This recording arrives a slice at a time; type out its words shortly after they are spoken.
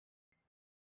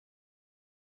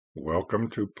Welcome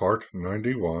to Part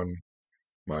 91,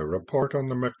 my report on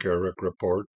the McCarrick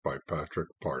Report by Patrick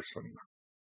Parson.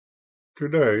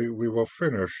 Today we will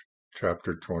finish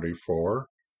Chapter 24,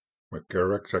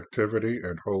 McCarrick's activity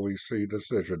and Holy See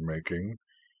decision-making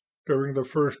during the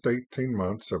first 18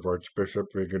 months of Archbishop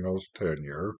Vigano's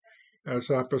tenure as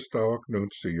Apostolic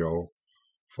Nuncio,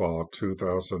 fall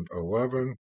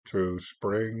 2011 to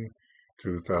spring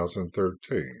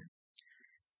 2013.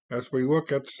 As we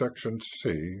look at Section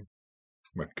C,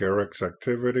 McCarrick's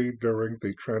activity during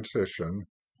the transition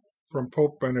from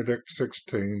Pope Benedict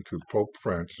XVI to Pope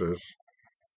Francis,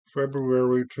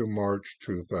 February to March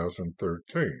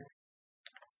 2013.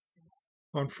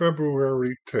 On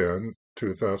February 10,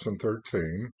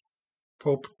 2013,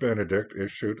 Pope Benedict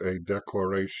issued a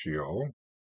Declaratio,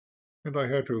 and I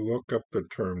had to look up the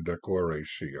term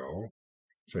Declaratio,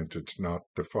 since it's not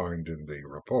defined in the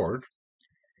report.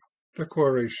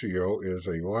 Declaratio is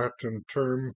a Latin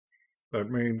term that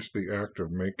means the act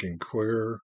of making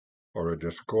clear, or a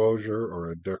disclosure, or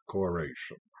a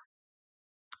declaration.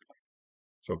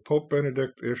 So Pope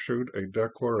Benedict issued a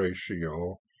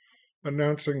Declaratio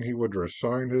announcing he would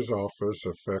resign his office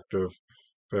effective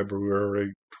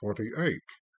February 28.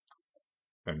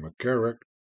 And McCarrick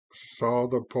saw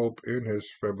the Pope in his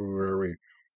February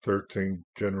 13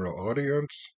 general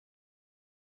audience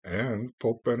and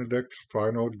Pope Benedict's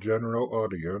final general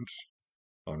audience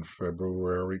on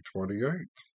February 28.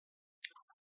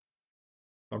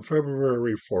 On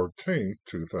February 14,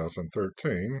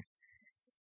 2013,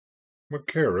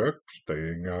 McCarrick,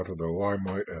 staying out of the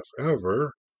limelight as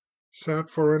ever,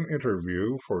 sat for an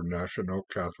interview for National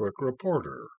Catholic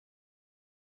Reporter.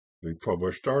 The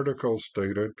published article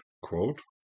stated, quote,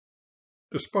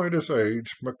 "Despite his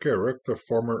age, McCarrick, the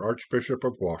former Archbishop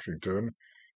of Washington,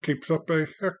 keeps up a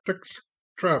hectic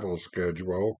travel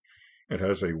schedule and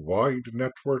has a wide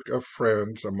network of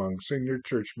friends among senior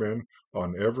churchmen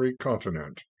on every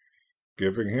continent,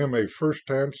 giving him a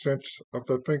first-hand sense of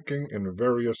the thinking in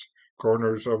various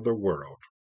corners of the world."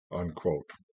 Unquote.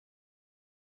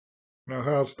 Now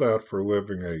how's that for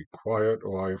living a quiet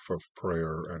life of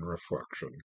prayer and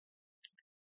reflection?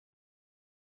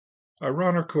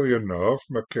 Ironically enough,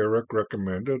 McCarrick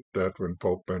recommended that when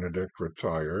Pope Benedict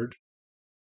retired,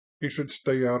 he should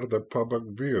stay out of the public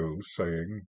view,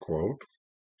 saying, quote,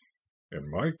 "In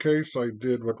my case, I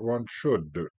did what one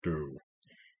should do,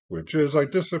 which is I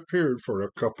disappeared for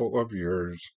a couple of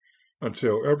years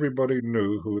until everybody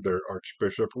knew who their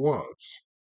archbishop was.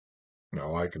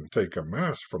 Now I can take a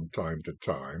mass from time to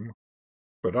time,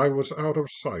 but I was out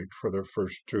of sight for the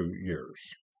first 2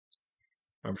 years.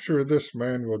 I'm sure this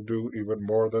man will do even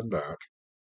more than that,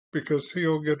 because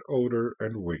he'll get older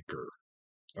and weaker."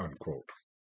 Unquote.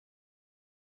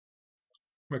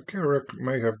 McCarrick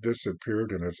may have disappeared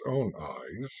in his own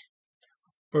eyes,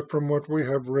 but from what we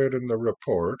have read in the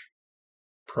report,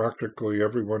 practically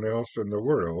everyone else in the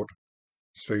world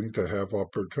seemed to have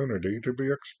opportunity to be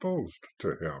exposed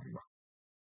to him.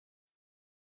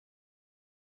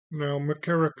 Now,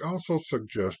 McCarrick also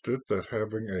suggested that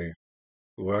having a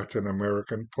Latin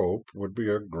American pope would be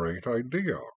a great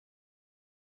idea.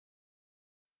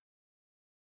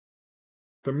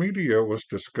 The media was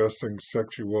discussing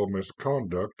sexual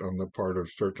misconduct on the part of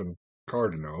certain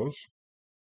cardinals,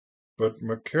 but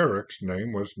McCarrick's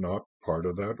name was not part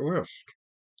of that list.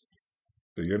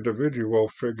 The individual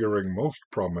figuring most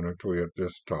prominently at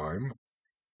this time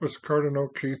was Cardinal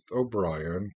Keith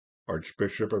O'Brien,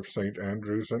 Archbishop of St.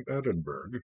 Andrews in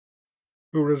Edinburgh,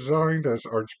 who resigned as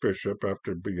Archbishop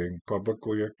after being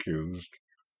publicly accused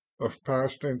of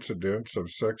past incidents of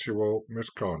sexual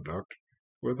misconduct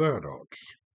with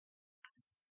adults.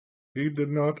 He did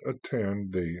not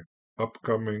attend the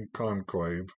upcoming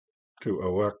conclave to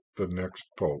elect the next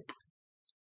pope.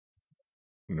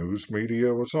 News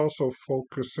media was also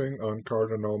focusing on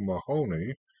Cardinal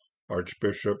Mahoney,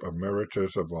 Archbishop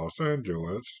Emeritus of Los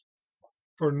Angeles,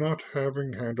 for not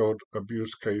having handled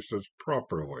abuse cases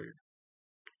properly.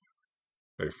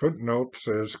 A footnote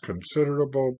says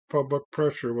considerable public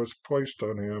pressure was placed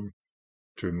on him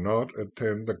to not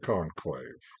attend the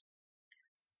conclave.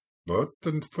 But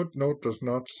the footnote does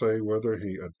not say whether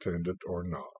he attended or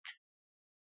not.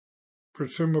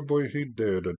 Presumably he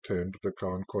did attend the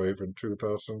conclave in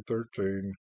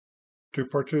 2013 to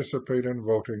participate in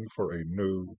voting for a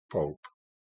new pope.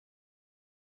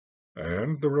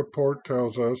 And the report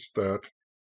tells us that,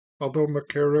 although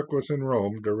McCarrick was in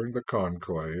Rome during the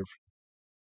conclave,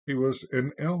 he was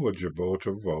ineligible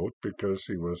to vote because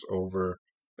he was over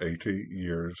 80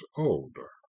 years old.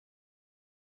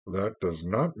 That does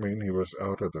not mean he was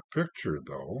out of the picture,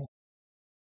 though.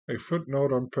 A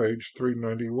footnote on page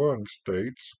 391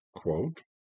 states, quote,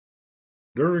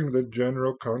 During the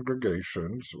general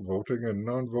congregations, voting and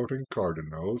non-voting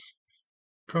cardinals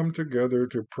come together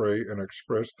to pray and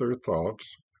express their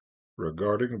thoughts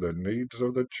regarding the needs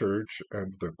of the Church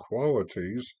and the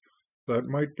qualities that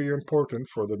might be important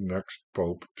for the next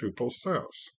pope to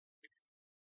possess.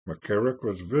 McCarrick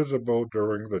was visible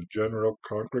during the general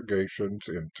congregations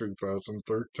in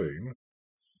 2013,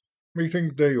 meeting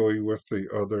daily with the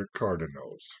other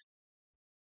cardinals.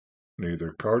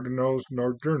 Neither cardinals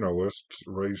nor journalists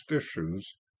raised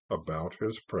issues about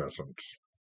his presence.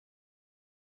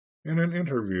 In an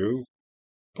interview,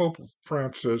 Pope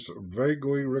Francis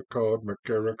vaguely recalled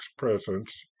McCarrick's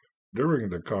presence during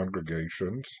the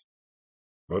congregations,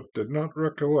 but did not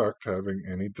recollect having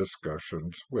any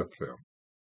discussions with him.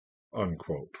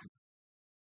 Unquote.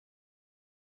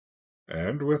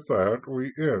 And with that,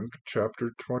 we end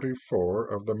Chapter 24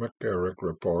 of the McCarrick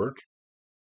Report,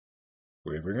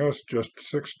 leaving us just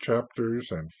 6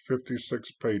 chapters and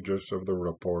 56 pages of the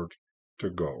report to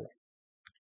go.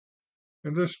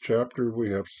 In this chapter,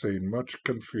 we have seen much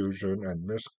confusion and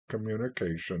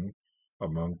miscommunication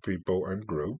among people and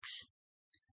groups.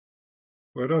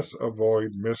 Let us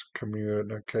avoid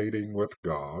miscommunicating with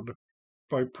God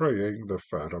by praying the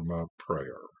Fatima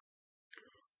prayer.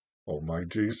 O my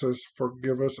Jesus,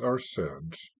 forgive us our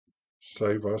sins,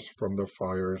 save us from the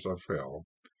fires of hell,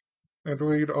 and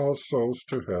lead all souls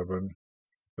to heaven,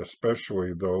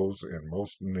 especially those in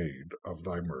most need of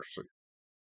thy mercy.